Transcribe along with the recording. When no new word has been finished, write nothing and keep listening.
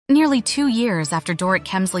Nearly 2 years after Dorit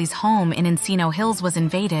Kemsley's home in Encino Hills was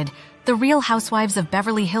invaded, the Real Housewives of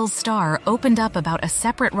Beverly Hills star opened up about a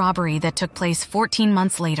separate robbery that took place 14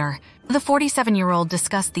 months later. The 47-year-old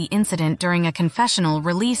discussed the incident during a confessional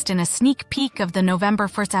released in a sneak peek of the November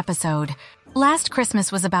 1st episode. "Last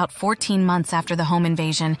Christmas was about 14 months after the home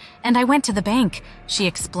invasion, and I went to the bank," she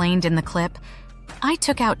explained in the clip. "I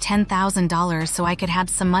took out $10,000 so I could have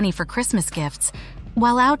some money for Christmas gifts.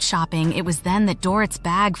 While out shopping, it was then that Dorit's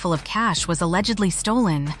bag full of cash was allegedly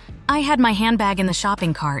stolen. I had my handbag in the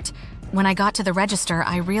shopping cart. When I got to the register,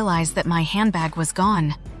 I realized that my handbag was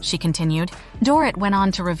gone," she continued. Dorit went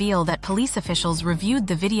on to reveal that police officials reviewed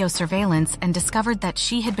the video surveillance and discovered that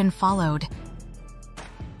she had been followed.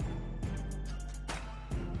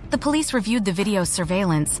 "The police reviewed the video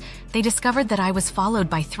surveillance. They discovered that I was followed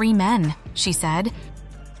by 3 men," she said.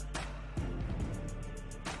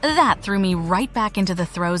 "That threw me right back into the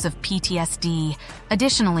throes of PTSD.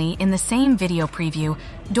 Additionally, in the same video preview,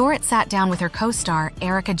 Dorit sat down with her co-star,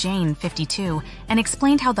 Erica Jane, 52, and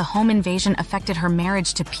explained how the home invasion affected her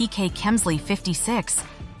marriage to PK Kemsley, 56.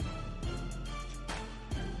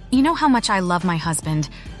 "You know how much I love my husband.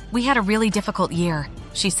 We had a really difficult year,"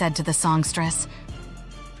 she said to the songstress.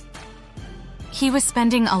 "He was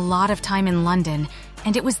spending a lot of time in London,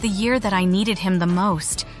 and it was the year that I needed him the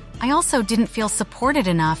most. I also didn't feel supported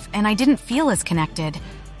enough, and I didn't feel as connected."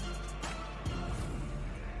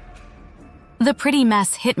 The Pretty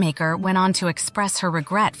Mess hitmaker went on to express her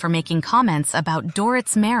regret for making comments about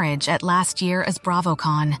Dorit's marriage at last year's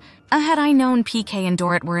BravoCon. "Had I known PK and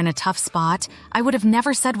Dorit were in a tough spot, I would have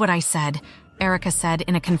never said what I said," Erica said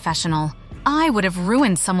in a confessional. "I would have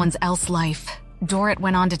ruined someone else's life." Dorit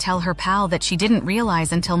went on to tell her pal that she didn't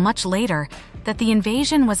realize until much later that the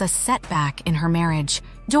invasion was a setback in her marriage.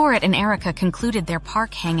 Dorit and Erica concluded their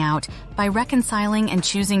park hangout by reconciling and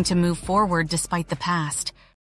choosing to move forward despite the past.